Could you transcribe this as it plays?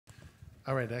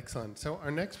All right, excellent. So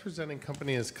our next presenting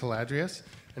company is Caladrius,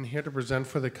 and here to present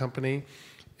for the company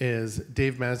is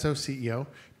Dave Mazzo, CEO.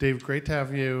 Dave, great to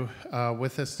have you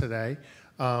with us today.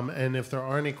 And if there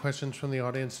are any questions from the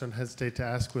audience, don't hesitate to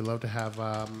ask. We'd love to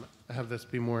have this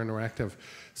be more interactive.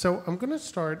 So I'm going to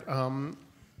start.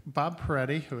 Bob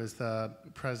Peretti, who is the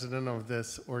president of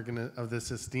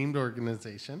this esteemed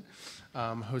organization,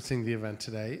 hosting the event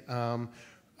today.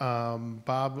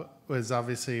 Bob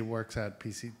obviously works at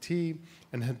PCT,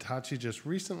 and Hitachi just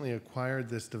recently acquired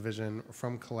this division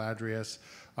from Caladrius,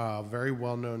 a very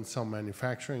well-known cell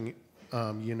manufacturing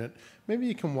unit. Maybe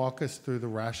you can walk us through the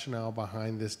rationale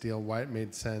behind this deal, why it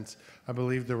made sense. I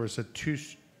believe there was a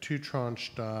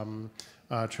two-tranched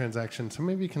transaction, so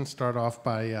maybe you can start off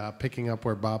by picking up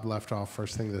where Bob left off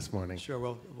first thing this morning. Sure.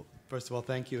 Well, first of all,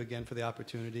 thank you again for the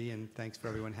opportunity, and thanks for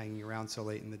everyone hanging around so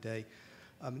late in the day.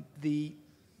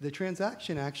 The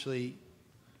transaction actually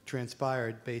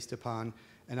transpired based upon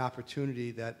an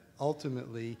opportunity that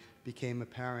ultimately became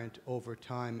apparent over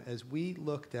time as we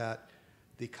looked at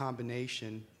the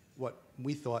combination, what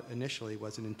we thought initially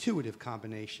was an intuitive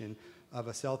combination of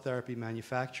a cell therapy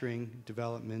manufacturing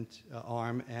development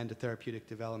arm and a therapeutic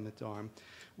development arm.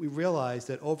 We realized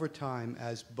that over time,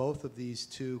 as both of these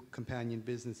two companion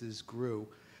businesses grew,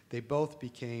 they both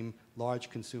became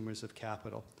large consumers of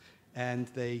capital. And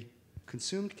they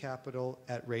consumed capital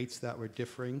at rates that were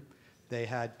differing. They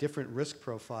had different risk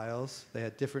profiles. They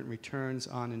had different returns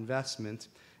on investment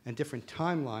and different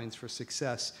timelines for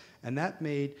success. And that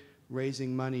made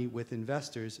raising money with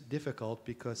investors difficult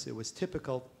because it was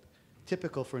typical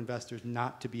for investors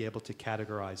not to be able to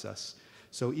categorize us.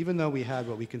 So even though we had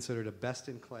what we considered a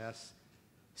best-in-class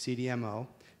CDMO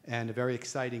and a very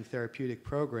exciting therapeutic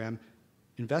program,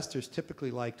 investors typically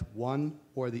liked one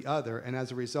or the other, and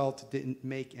as a result, didn't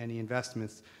make any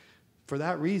investments. For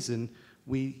that reason,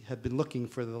 we have been looking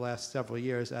for the last several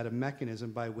years at a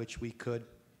mechanism by which we could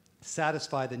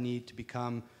satisfy the need to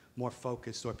become more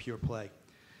focused or pure play.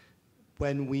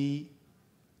 When we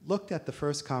looked at the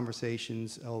first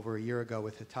conversations over a year ago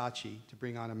with Hitachi to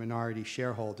bring on a minority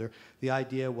shareholder, the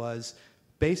idea was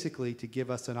basically to give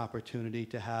us an opportunity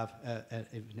to have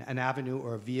an avenue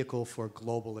or a vehicle for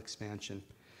global expansion.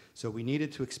 So we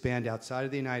needed to expand outside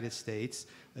of the United States.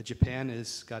 Japan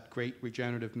has got great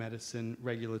regenerative medicine,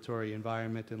 regulatory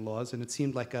environment, and laws, and it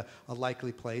seemed like a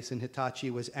likely place, and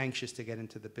Hitachi was anxious to get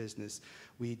into the business.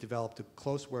 We developed a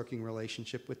close working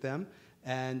relationship with them,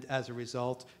 and as a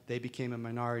result, they became a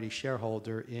minority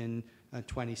shareholder in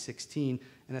 2016.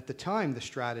 And at the time, the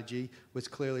strategy was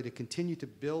clearly to continue to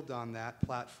build on that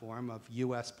platform of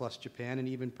US plus Japan and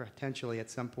even potentially at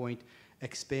some point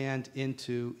expand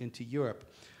into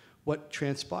Europe. What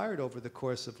transpired over the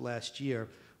course of last year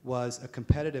was a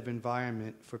competitive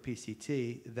environment for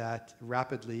PCT that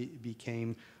rapidly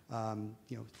became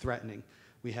threatening.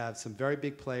 We have some very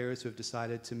big players who have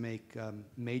decided to make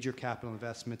major capital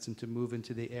investments and to move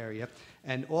into the area.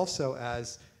 And also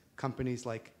as companies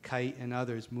like Kite and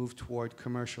others move toward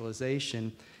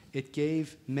commercialization, it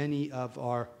gave many of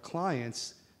our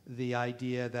clients the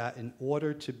idea that in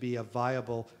order to be a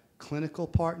viable clinical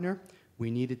partner,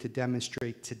 we needed to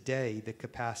demonstrate today the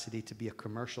capacity to be a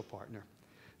commercial partner.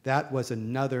 That was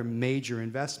another major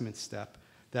investment step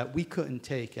that we couldn't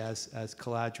take as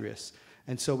Caladrius.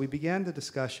 And so we began the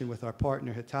discussion with our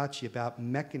partner Hitachi about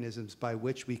mechanisms by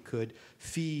which we could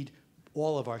feed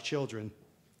all of our children.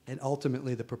 And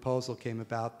ultimately, the proposal came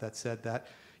about that said that,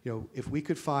 if we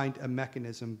could find a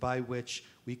mechanism by which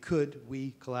we,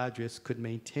 Caladrius, could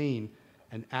maintain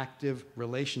an active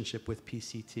relationship with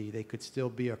PCT, they could still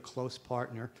be a close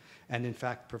partner and, in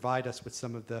fact, provide us with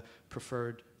some of the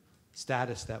preferred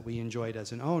status that we enjoyed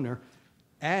as an owner,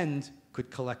 and could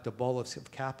collect a bolus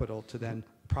of capital to then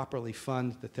properly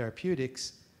fund the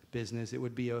therapeutics business, it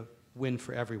would be a win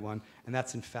for everyone, and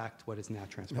that's in fact what has now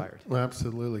transpired. Well,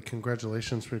 absolutely.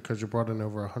 Congratulations, because you brought in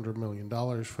over $100 million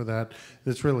for that.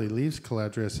 This really leaves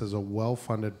Caladrius as a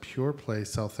well-funded, pure-play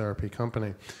cell therapy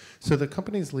company. So the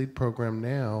company's lead program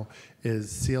now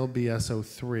is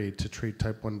CLBS03 to treat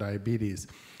type 1 diabetes.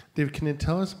 Dave, can you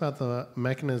tell us about the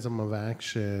mechanism of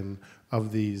action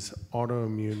of these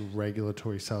autoimmune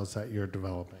regulatory cells that you're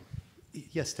developing?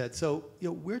 Yes, Ted. So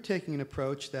we're taking an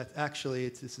approach that actually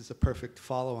this is a perfect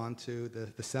follow-on to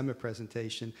the SEMA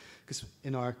presentation, because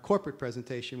in our corporate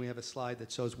presentation we have a slide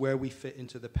that shows where we fit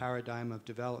into the paradigm of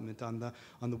development. On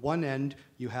the one end,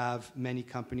 you have many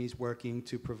companies working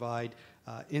to provide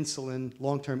insulin,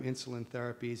 long-term insulin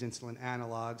therapies, insulin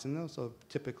analogs, and those are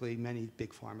typically many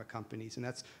big pharma companies, and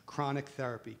that's chronic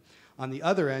therapy. On the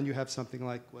other end, you have something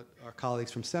like what our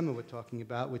colleagues from SEMA were talking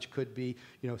about, which could be,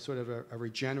 sort of a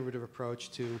regenerative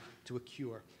approach to a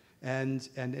cure. And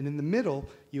in the middle,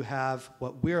 you have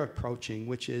what we're approaching,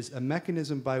 which is a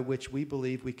mechanism by which we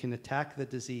believe we can attack the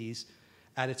disease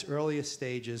at its earliest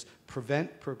stages,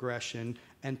 prevent progression,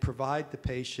 and provide the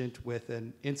patient with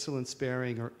an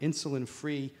insulin-sparing or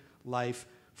insulin-free life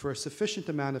for a sufficient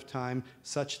amount of time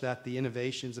such that the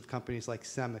innovations of companies like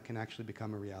Semma can actually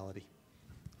become a reality.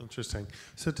 Interesting.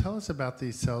 So tell us about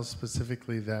these cells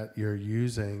specifically that you're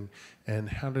using and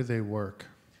how do they work?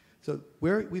 So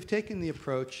we've taken the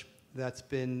approach that's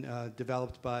been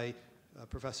developed by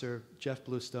Professor Jeff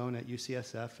Bluestone at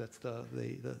UCSF. That's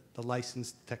the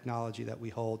licensed technology that we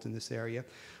hold in this area,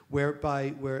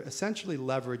 whereby we're essentially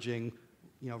leveraging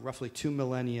roughly 2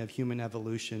 millennia of human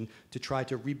evolution to try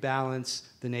to rebalance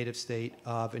the native state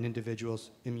of an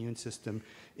individual's immune system.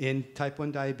 In type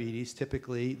 1 diabetes,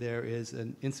 typically there is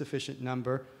an insufficient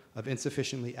number of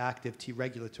insufficiently active T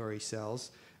regulatory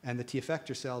cells, and the T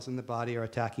effector cells in the body are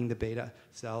attacking the beta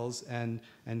cells and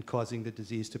causing the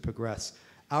disease to progress.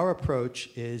 Our approach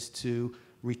is to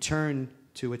return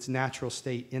to its natural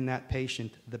state in that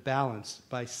patient, the balance,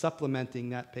 by supplementing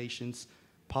that patient's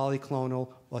polyclonal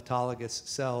autologous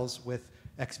cells with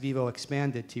ex vivo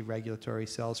expanded T regulatory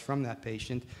cells from that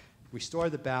patient, restore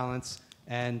the balance,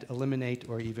 and eliminate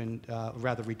or even,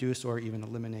 rather reduce or even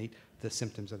eliminate the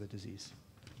symptoms of the disease.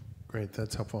 Great,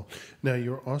 that's helpful. Now,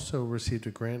 you also received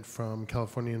a grant from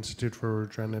California Institute for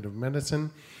Regenerative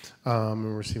Medicine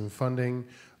and receiving funding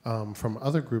from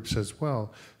other groups as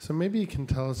well. So maybe you can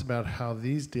tell us about how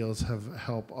these deals have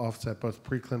helped offset both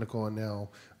preclinical and now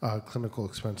clinical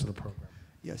expense of the program.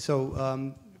 Yeah,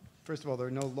 so first of all, there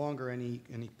are no longer any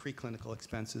preclinical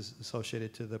expenses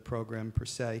associated to the program per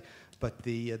se, but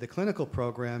the clinical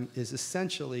program is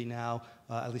essentially now,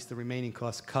 at least the remaining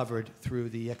costs, covered through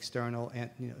the external and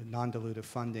non-dilutive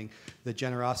funding. The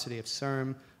generosity of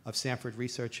CIRM, of Sanford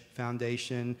Research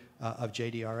Foundation, of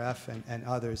JDRF, and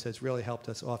others has really helped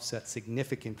us offset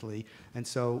significantly. And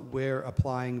so we're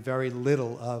applying very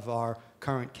little of our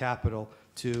current capital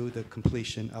to the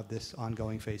completion of this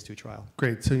ongoing phase 2 trial.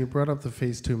 Great. So you brought up the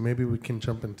phase 2. Maybe we can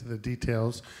jump into the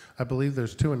details. I believe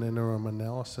there's 2 an interim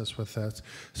analysis with this.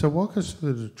 So walk us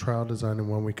through the trial design and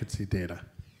when we could see data.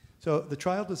 So the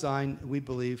trial design, we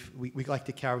believe, we like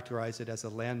to characterize it as a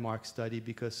landmark study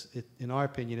because, in our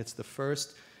opinion, it's the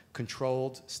first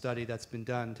controlled study that's been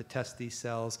done to test these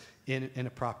cells in a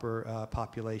proper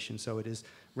population. So it is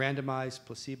randomized,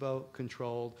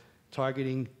 placebo-controlled,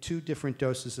 targeting 2 different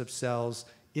doses of cells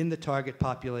in the target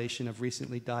population of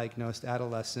recently diagnosed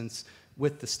adolescents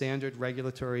with the standard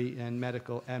regulatory and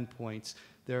medical endpoints.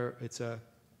 It's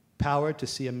powered to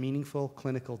see a meaningful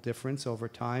clinical difference over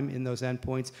time in those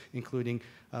endpoints, including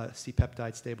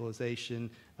C-peptide stabilization,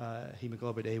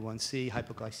 hemoglobin A1C,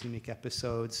 hypoglycemic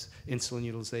episodes, insulin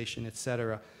utilization, et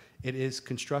cetera. It is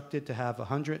constructed to have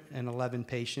 111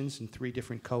 patients in 3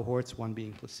 different cohorts, 1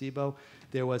 being placebo.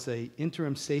 There was an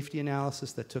interim safety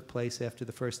analysis that took place after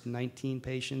the first 19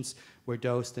 patients were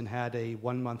dosed and had a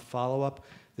 1-month follow-up.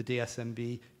 The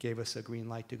DSMB gave us a green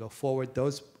light to go forward.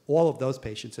 All of those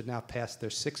patients have now passed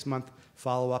their 6-month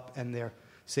follow-up, and their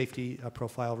safety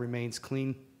profile remains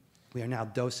clean. We are now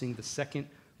dosing the 2nd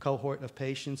cohort of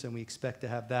patients, and we expect to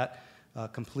have that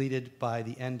completed by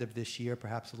the end of this year,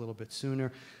 perhaps a little bit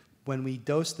sooner. When we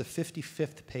dose the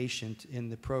 55th patient in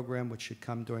the program, which should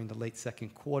come during the late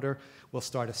 2nd quarter, we'll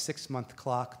start a 6-month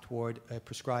clock toward a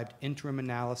prescribed interim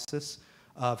analysis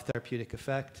of therapeutic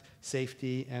effect,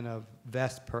 safety, and a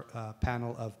vast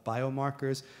panel of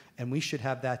biomarkers. And we should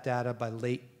have that data by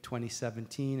late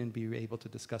 2017 and be able to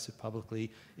discuss it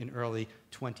publicly in early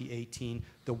 2018.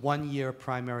 The 1-year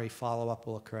primary follow-up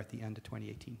will occur at the end of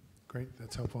 2018. Great,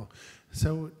 that's helpful.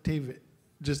 So, Dave,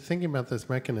 just thinking about this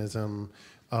mechanism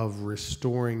of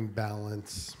restoring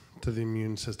balance to the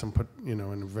immune system, put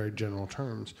in very general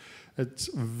terms, it's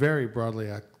very broadly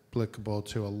applicable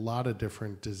to a lot of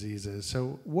different diseases.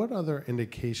 So what other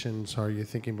indications are you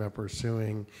thinking about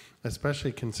pursuing,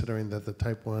 especially considering that the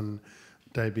type 1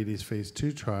 diabetes phase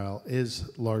 2 trial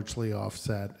is largely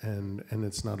offset and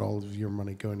it's not all of your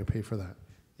money going to pay for that?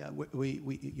 Yeah,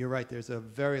 you're right. There's a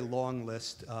very long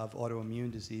list of autoimmune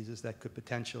diseases that could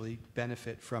potentially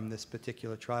benefit from this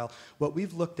particular trial. What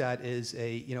we've looked at is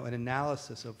an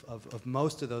analysis of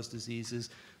most of those diseases,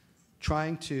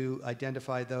 trying to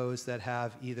identify those that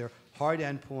have either hard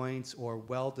endpoints or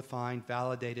well-defined,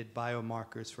 validated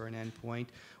biomarkers for an endpoint,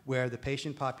 where the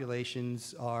patient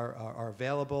populations are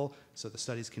available so the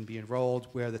studies can be enrolled,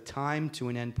 where the time to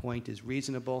an endpoint is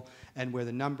reasonable, and where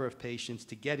the number of patients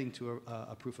to getting to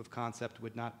a proof of concept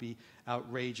would not be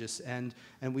outrageous. And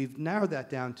we've narrowed that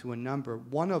down to a number.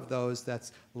 One of those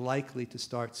that's likely to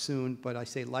start soon, but I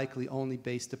say likely only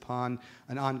based upon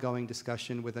an ongoing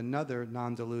discussion with another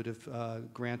non-dilutive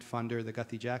grant funder, the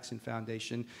Guthrie-Jackson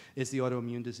Foundation, is the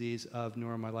autoimmune disease of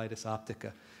neuromyelitis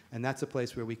optica. And that's a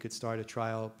place where we could start a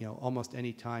trial, almost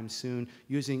any time soon,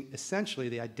 using essentially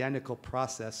the identical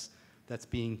process that's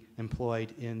being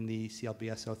employed in the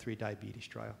CLBS03 diabetes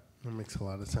trial. That makes a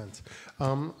lot of sense.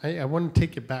 I want to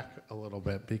take you back a little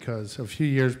bit, because a few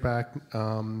years back,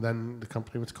 then the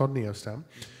company was called Neostem,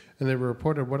 and they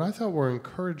reported what I thought were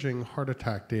encouraging heart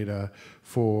attack data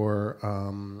for,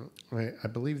 I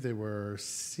believe they were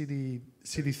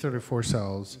CD34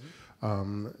 cells.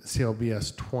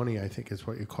 CLBS 20, I think, is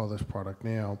what you call this product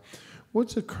now.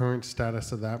 What's the current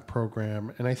status of that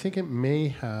program? And I think it may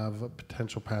have a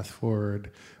potential path forward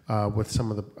with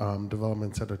some of the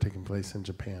developments that are taking place in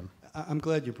Japan. I'm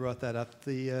glad you brought that up.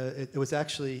 It was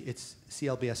actually, it's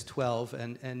CLBS 12,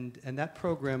 and that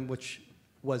program, which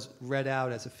was read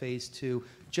out as a phase 2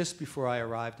 just before I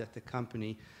arrived at the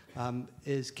company,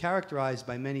 is characterized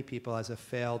by many people as a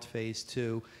failed phase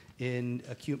 2 in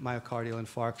acute myocardial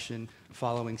infarction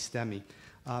following STEMI.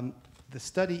 The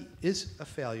study is a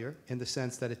failure in the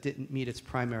sense that it didn't meet its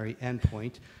primary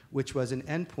endpoint, which was an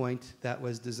endpoint that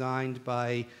was designed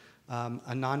by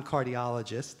a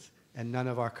non-cardiologist and none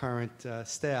of our current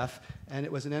staff, and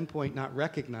it was an endpoint not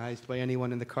recognized by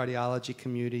anyone in the cardiology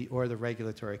community or the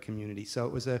regulatory community. So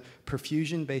it was a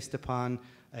perfusion based upon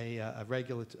an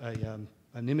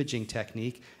imaging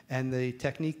technique, and the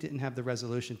technique didn't have the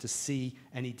resolution to see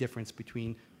any difference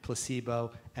between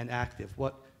placebo and active.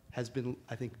 What has been,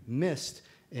 I think, missed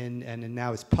and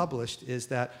now is published is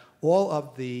that all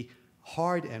of the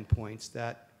hard endpoints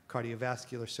that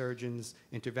cardiovascular surgeons,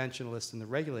 interventionalists, and the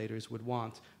regulators would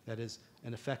want, that is,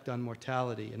 an effect on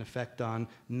mortality, an effect on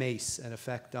MACE, an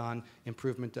effect on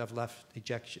improvement of left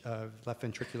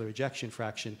ventricular ejection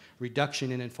fraction,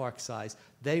 reduction in infarct size,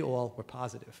 they all were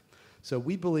positive. So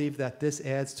we believe that this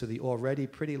adds to the already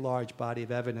pretty large body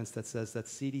of evidence that says that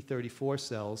CD34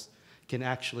 cells can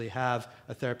actually have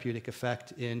a therapeutic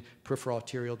effect in peripheral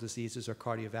arterial diseases or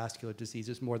cardiovascular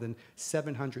diseases. More than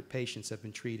 700 patients have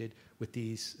been treated with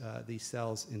these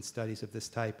cells in studies of this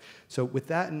type. So with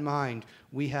that in mind,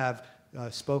 we have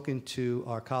spoken to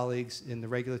our colleagues in the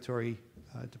regulatory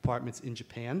departments in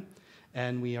Japan,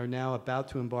 and we are now about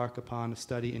to embark upon a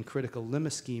study in critical limb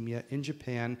ischemia in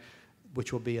Japan,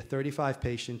 which will be a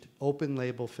 35-patient,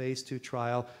 open-label phase 2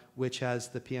 trial, which has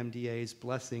the PMDA's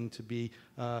blessing to be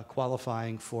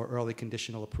qualifying for early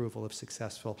conditional approval if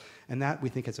successful. And that, we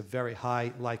think, has a very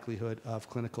high likelihood of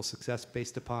clinical success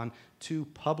based upon 2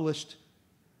 published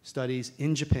studies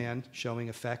in Japan showing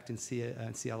effect in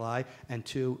CLI, and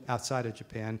 2 outside of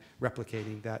Japan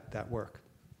replicating that work.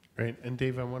 Great. And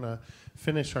Dave, I want to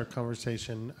finish our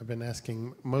conversation. I've been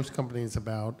asking most companies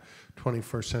about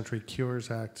 21st Century Cures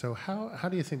Act. So how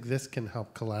do you think this can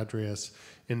help Caladrius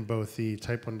in both the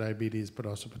type 1 diabetes but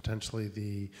also potentially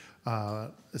the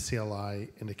CLI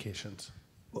indications?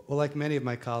 Well, like many of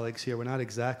my colleagues here, we're not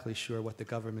exactly sure what the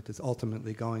government is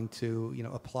ultimately going to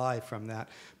apply from that.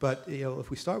 But if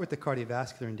we start with the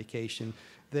cardiovascular indication,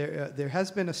 there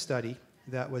has been a study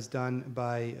that was done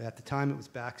by, at the time it was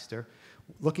Baxter,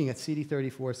 looking at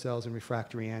CD34 cells in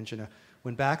refractory angina.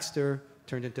 When Baxter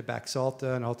turned into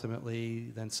Baxalta and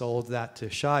ultimately then sold that to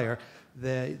Shire,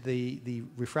 the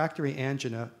refractory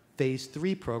angina phase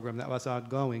 3 program that was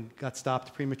ongoing got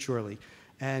stopped prematurely.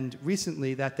 And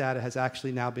recently, that data has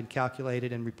actually now been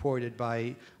calculated and reported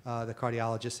by the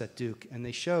cardiologists at Duke, and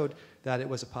they showed that it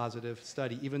was a positive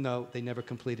study, even though they never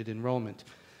completed enrollment.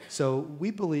 So we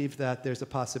believe that there's a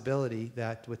possibility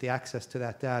that with the access to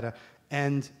that data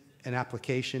and an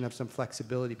application of some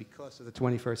flexibility because of the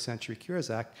 21st Century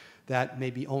Cures Act, that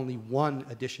maybe only one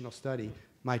additional study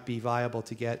might be viable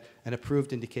to get an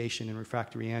approved indication in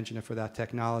refractory angina for that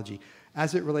technology.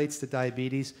 As it relates to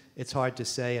diabetes, it's hard to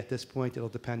say at this point. It'll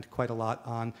depend quite a lot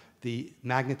on the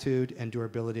magnitude and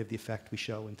durability of the effect we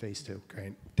show in phase 2.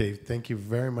 Great. Dave, thank you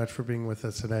very much for being with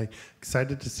us today.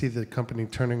 Excited to see the company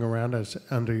turning around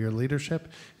under your leadership,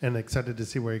 and excited to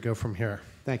see where you go from here.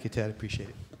 Thank you, Ted. Appreciate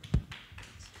it.